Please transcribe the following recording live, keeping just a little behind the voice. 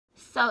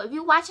So if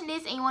you're watching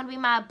this and you want to be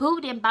my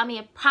boo, then buy me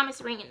a promise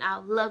ring and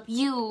I'll love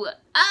you.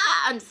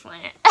 I'm just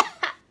playing.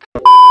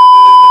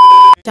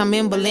 I'm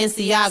in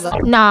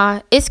Balenciaga.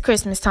 Nah, it's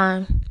Christmas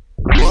time.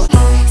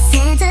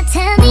 Santa,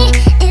 tell me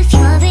if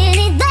you're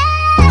really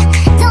there.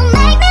 Don't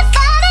make me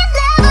fall in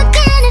love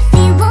again if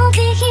you won't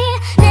be here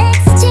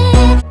next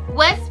year.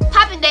 What's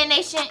poppin', Day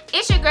Nation?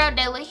 It's your girl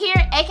Dayla here,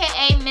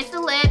 aka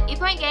MISSXELEB. If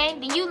you ain't game,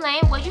 then you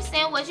lame. What you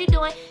saying? What you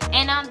doing?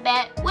 And I'm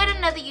back with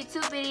another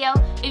YouTube video.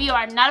 If you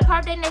are not a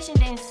part of Day Nation,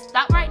 then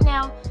stop right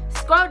now.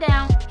 Scroll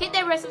down, hit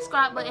that red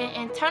subscribe button,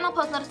 and turn on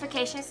post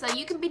notifications so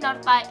you can be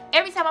notified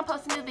every time I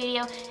post a new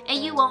video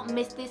and you won't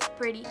miss this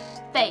pretty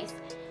face.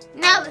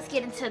 Now let's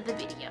get into the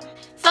video.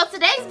 So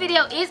today's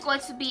video is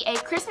going to be a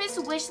Christmas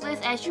wish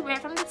list, as you read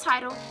from the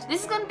title.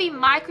 This is going to be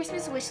my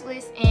Christmas wish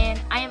list,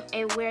 and I am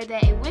aware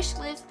that a wish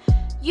list,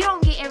 you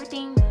don't get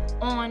everything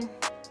on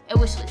a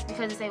wish list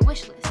because it's a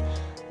wish list.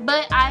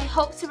 But I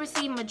hope to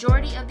receive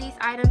majority of these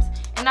items,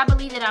 and I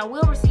believe that I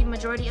will receive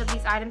majority of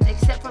these items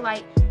except for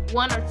like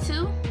 1 or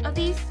 2 of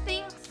these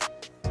things,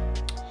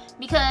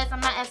 because I'm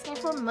not asking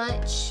for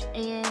much,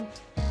 and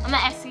I'm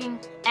not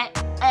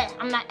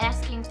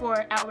asking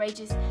for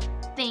outrageous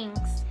things.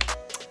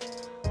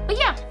 But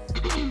yeah.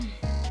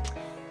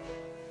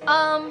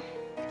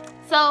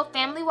 So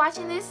family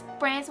watching this,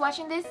 friends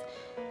watching this,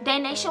 Day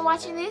Nation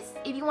watching this,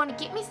 if you want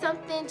to get me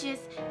something,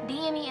 just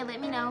DM me and let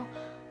me know.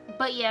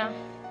 But yeah,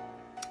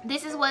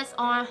 this is what's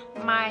on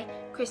my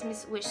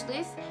Christmas wish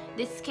list.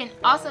 This can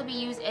also be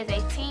used as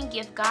a teen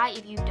gift guide.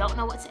 If you don't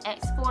know what to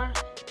ask for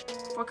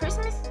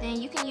Christmas,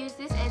 then you can use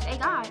this as a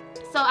guide.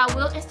 So I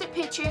will insert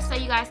pictures so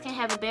you guys can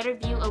have a better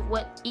view of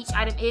what each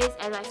item is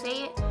as I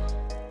say it.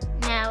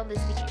 Now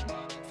let's begin.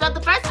 So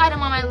the first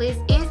item on my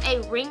list is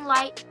a ring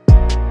light.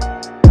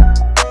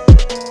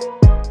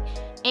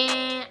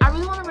 And I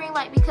really want a ring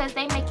light because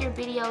they make your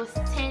videos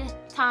 10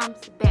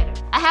 times better.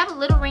 I have a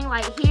little ring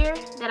light here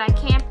that I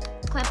can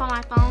clip on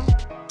my phone.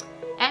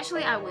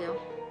 Actually, I will.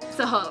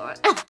 So hold on.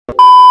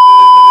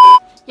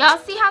 Y'all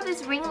see how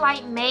this ring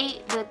light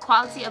made the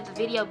quality of the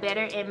video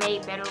better and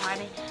made better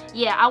lighting?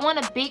 Yeah, I want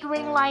a big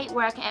ring light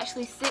where I can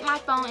actually sit my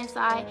phone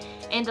inside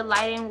and the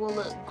lighting will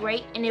look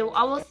great, and it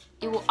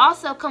will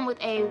also come with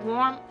a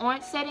warm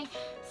orange setting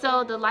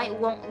so the light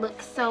won't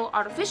look so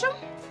artificial.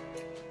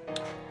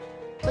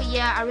 But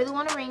yeah, I really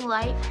want a ring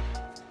light.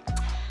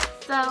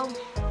 So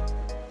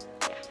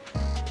yeah.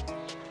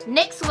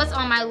 Next, what's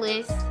on my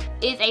list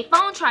is a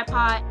phone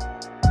tripod,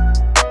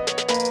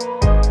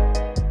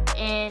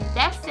 and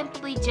that's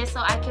simply just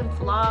so I can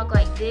vlog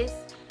like this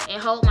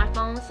and hold my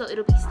phone so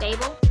it'll be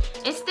stable,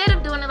 instead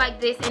of doing it like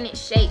this and it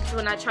shakes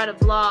when I try to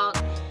vlog.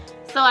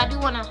 So I do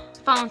want a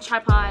phone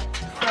tripod.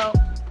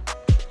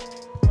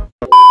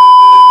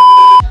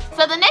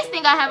 So the next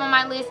thing I have on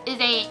my list is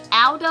a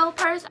Aldo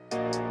purse.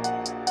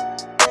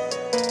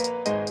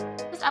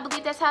 I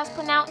believe that's how it's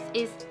pronounced.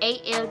 It's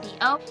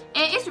A-L-D-O, and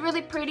it's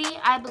really pretty.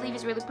 I believe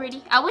it's really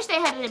pretty. I wish they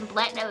had it in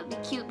black. That would be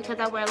cute because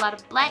I wear a lot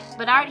of black,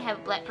 but I already have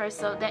a black purse,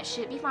 so that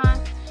should be fine.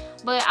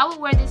 But I would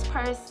wear this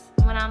purse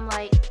when I'm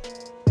like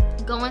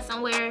going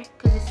somewhere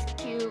because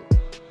it's cute.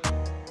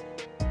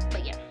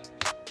 But yeah.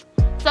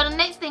 So the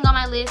next thing on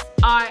my list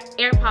are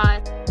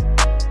AirPods.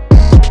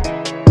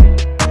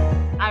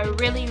 I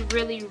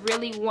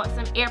really want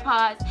some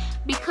AirPods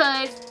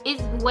because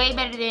it's way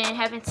better than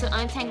having to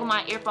untangle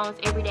my earphones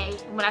every day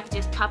when I can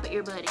just pop an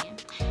earbud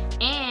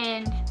in.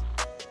 And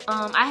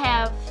I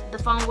have the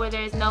phone where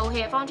there's no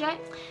headphone jack,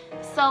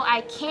 so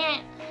I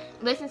can't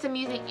listen to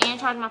music and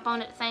charge my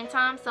phone at the same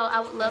time. So I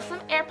would love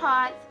some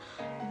AirPods,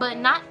 but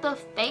not the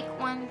fake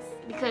ones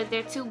because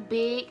they're too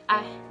big.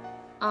 I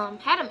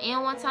had them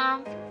in one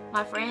time.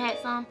 My friend had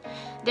some.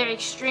 They're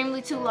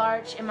extremely too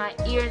large and my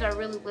ears are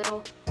really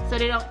little, so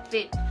they don't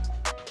fit.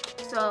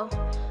 So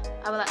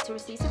I would like to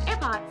receive some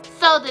AirPods.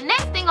 So the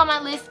next thing on my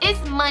list is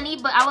money,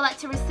 but I would like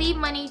to receive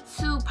money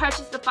to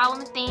purchase the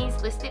following things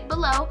listed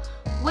below,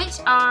 which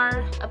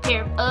are a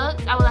pair of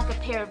Uggs. I would like a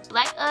pair of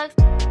black Uggs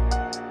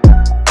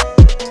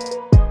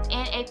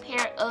and a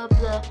pair of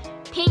the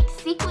pink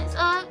sequence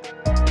Uggs,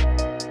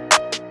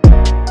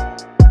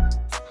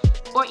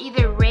 or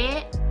either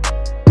red.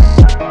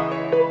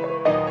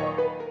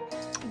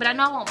 But I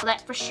know I want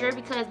black for sure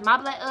because my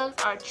black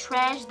Uggs are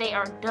trash. They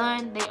are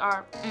done. They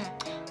are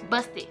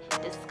busted,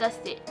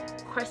 disgusted,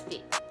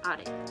 crusted, all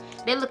that.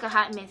 They look a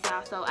hot mess,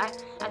 y'all. So I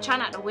try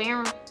not to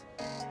wear them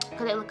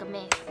because they look a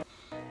mess.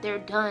 They're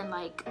done,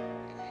 like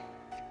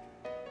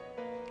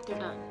they're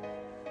done.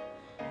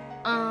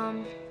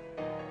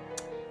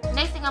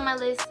 Next thing on my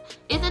list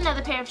is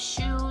another pair of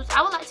shoes.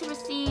 I would like to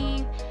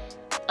receive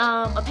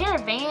a pair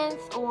of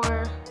Vans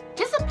or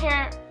just a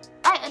pair,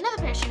 another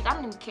pair of shoes. I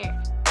don't even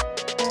care.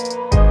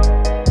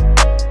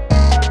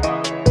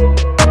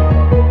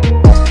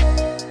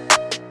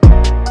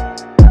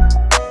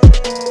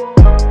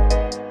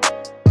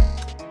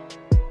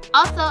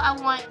 Also, I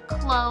want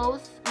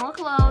clothes, more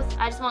clothes.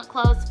 I just want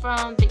clothes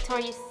from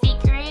Victoria's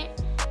Secret,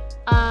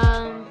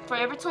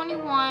 Forever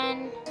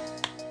 21,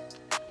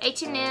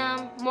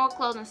 H&M, more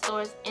clothing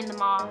stores in the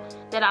mall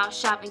that I'll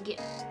shop and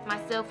get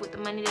myself with the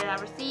money that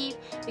I receive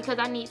because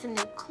I need some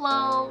new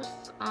clothes.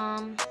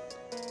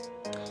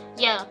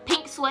 Yeah,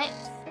 pink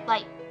sweats,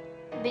 like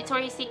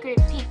Victoria's Secret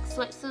pink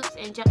sweatsuits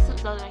and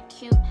jumpsuits. Those are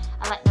cute.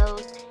 I like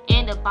those.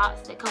 And the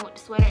box that come with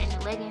the sweater and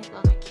the leggings.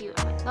 Those are cute.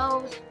 I like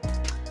those.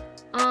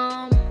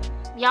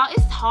 Y'all,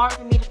 it's hard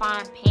for me to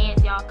find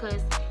pants, y'all,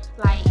 because,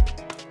 like,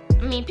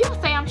 I mean, people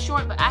say I'm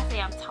short, but I say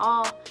I'm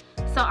tall.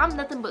 So I'm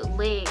nothing but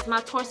legs.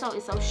 My torso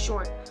is so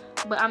short,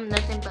 but I'm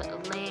nothing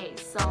but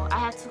legs. So I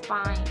have to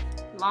find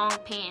long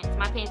pants.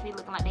 My pants be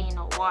looking like they in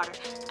no water.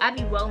 I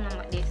be rolling them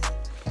like this.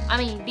 I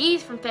mean,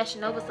 these from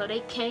Fashion Nova, so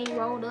they came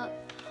rolled up.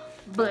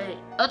 But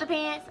other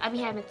pants, I be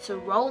having to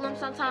roll them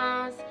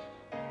sometimes.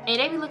 And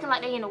they be looking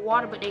like they in the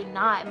water, but they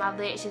not. My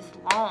legs just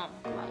long,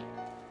 like.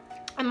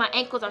 And my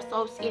ankles are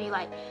so skinny.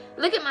 Like,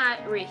 look at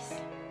my wrist.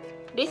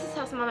 This is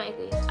how small my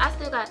ankle is. I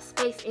still got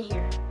space in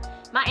here.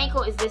 My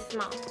ankle is this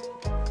small.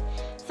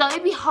 So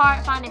it'd be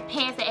hard finding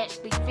pants that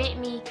actually fit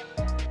me.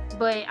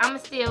 But I'ma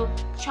still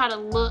try to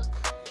look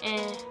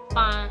and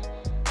find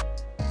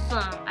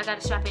some. I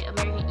gotta shop at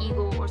American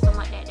Eagle or something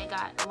like that. They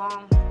got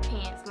long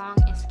pants, long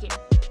and skinny.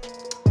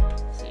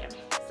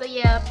 So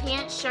yeah,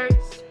 pants,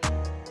 shirts.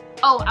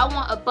 Oh, I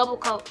want a bubble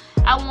coat.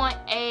 I want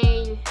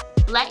a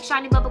black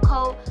shiny bubble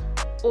coat,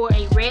 or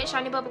a red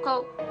shiny bubble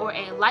coat, or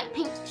a light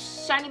pink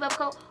shiny bubble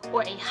coat,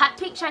 or a hot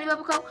pink shiny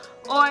bubble coat,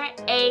 or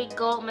a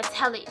gold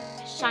metallic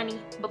shiny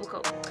bubble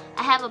coat.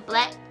 I have a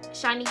black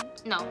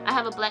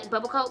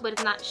bubble coat, but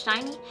it's not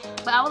shiny.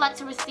 But I would like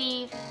to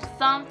receive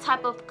some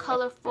type of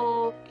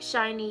colorful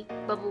shiny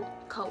bubble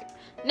coat.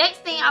 Next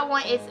thing I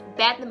want is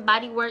Bath and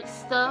Body Works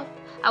stuff.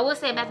 I would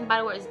say Bath and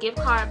Body Works gift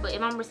card, but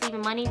if I'm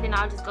receiving money, then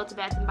I'll just go to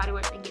Bath and Body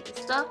Works and get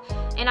the stuff.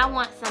 And I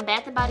want some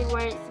Bath and Body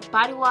Works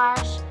body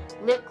wash,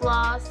 lip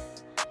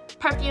gloss,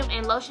 perfume,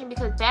 and lotion,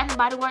 because Bath and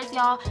Body Works,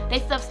 y'all, they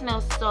stuff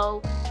smells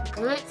so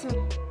good to me.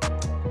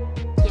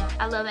 Yeah,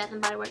 I love Bath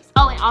and Body Works.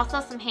 Oh, and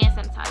also some hand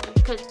sanitizer,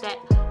 because that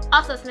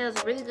also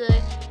smells really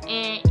good.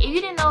 And if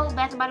you didn't know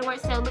Bath and Body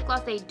Works sell lip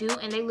gloss, they do,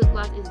 and their lip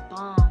gloss is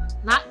bomb.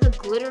 Not the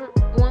glitter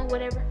one,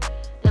 whatever,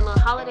 that little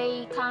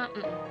holiday kind.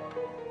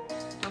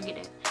 Don't get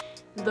that.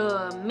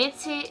 The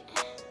minted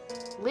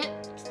lip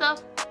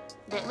stuff,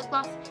 that lip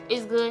gloss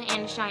is good,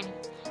 and it's shiny.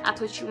 I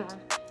put you on.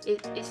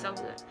 It's so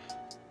good.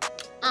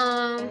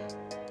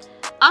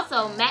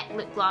 Also matte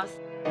lip gloss.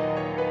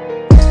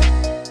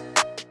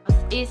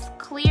 It's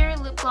clear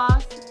lip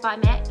gloss by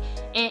MAC,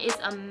 and it's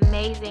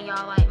amazing,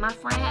 y'all. Like, my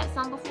friend had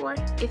some before.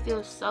 It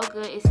feels so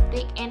good. It's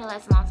thick and it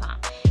lasts a long time.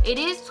 It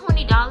is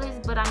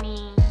 $20, but I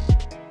mean,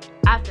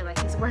 I feel like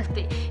it's worth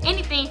it.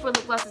 Anything for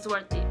lip gloss is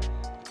worth it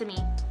to me.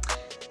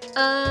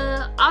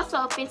 Also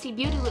Fenty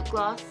Beauty lip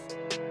gloss.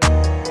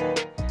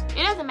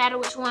 It doesn't matter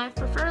which one,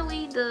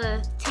 preferably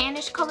the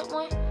tannish colored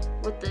one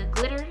with the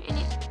glitter in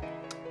it.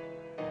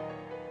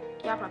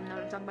 Y'all probably know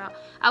what I'm talking about.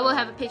 I will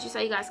have a picture so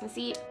you guys can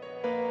see it.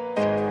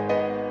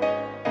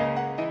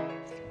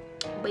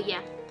 But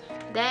yeah,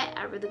 that,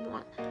 I really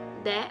want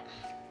that.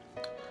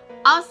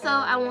 Also,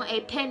 I want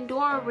a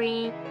Pandora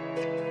ring.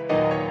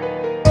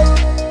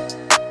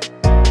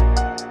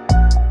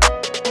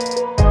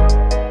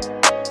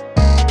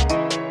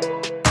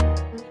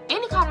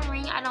 Any kind of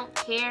ring, I don't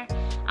care.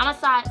 I'm a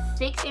size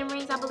 6 in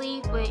rings, I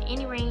believe, but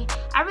any ring.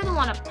 I really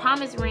want a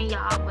promise ring,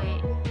 y'all, but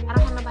I don't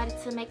have nobody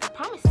to make a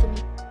promise to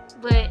me.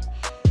 But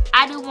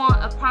I do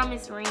want a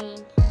promise ring,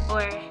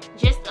 or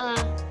just a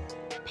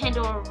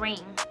Pandora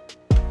ring.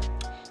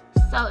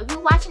 So if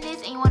you're watching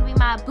this and you want to be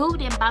my boo,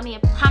 then buy me a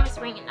promise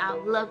ring and I'll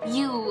love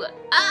you.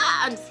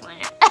 I'm just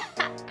playing.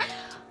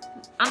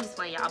 I'm just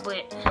playing, y'all,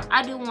 but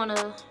I do want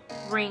a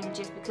ring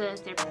just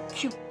because they're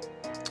cute.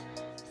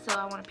 So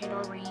I want a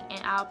Pandora ring,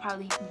 and I'll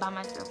probably buy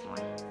myself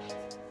one.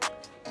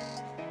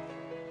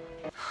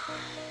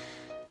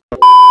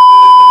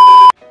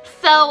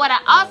 So what I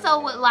also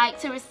would like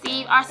to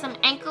receive are some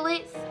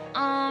anklets.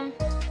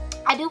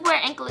 I do wear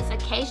anklets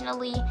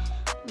occasionally,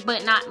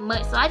 but not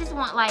much. So I just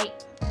want like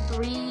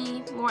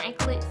 3 more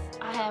anklets.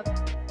 I have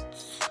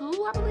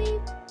 2, I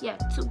believe. Yeah,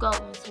 2 gold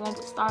ones. One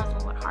with stars,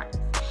 one with hearts.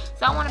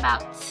 So I want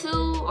about 2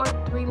 or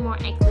 3 more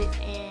anklets,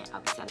 and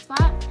I'll be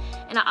satisfied.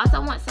 And I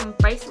also want some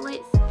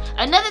bracelets.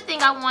 Another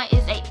thing I want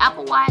is a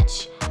Apple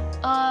Watch.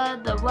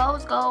 The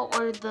rose gold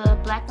or the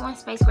black one,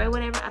 space gray,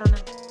 whatever. I don't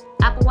know.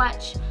 Apple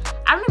Watch.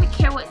 I don't even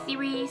care what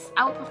series.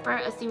 I would prefer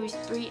a series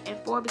 3 and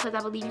 4 because I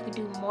believe you can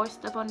do more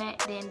stuff on that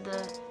than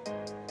the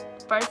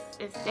first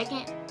and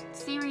second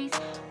series.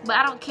 But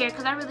I don't care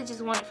because I really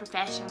just want it for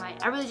fashion.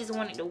 Like, I really just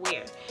want it to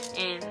wear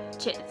and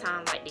check the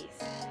time like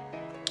this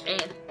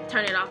and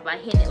turn it off by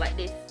hitting it like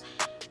this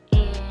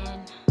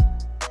and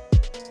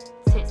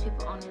text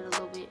people on it a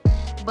little bit.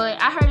 But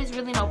I heard there's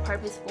really no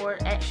purpose for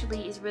it.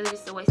 Actually, it's really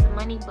just a waste of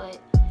money. But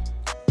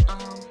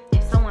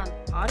if someone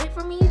bought it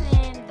for me,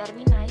 then that'd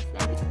be nice.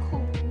 That'd be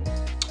cool.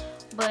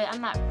 But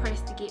I'm not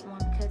pressed to get one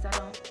because I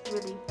don't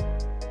really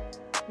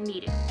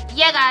needed.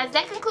 Yeah guys,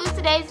 that concludes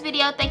today's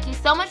video. Thank you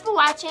so much for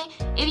watching.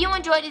 If you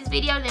enjoyed this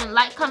video, then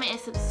like, comment, and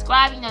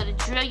subscribe. You know the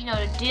drill, you know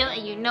the deal,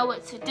 and you know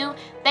what to do.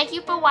 Thank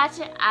you for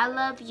watching. I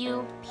love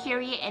you,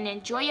 period. And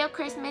enjoy your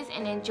Christmas,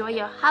 and enjoy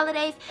your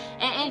holidays,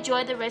 and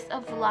enjoy the rest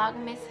of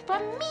Vlogmas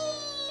from me.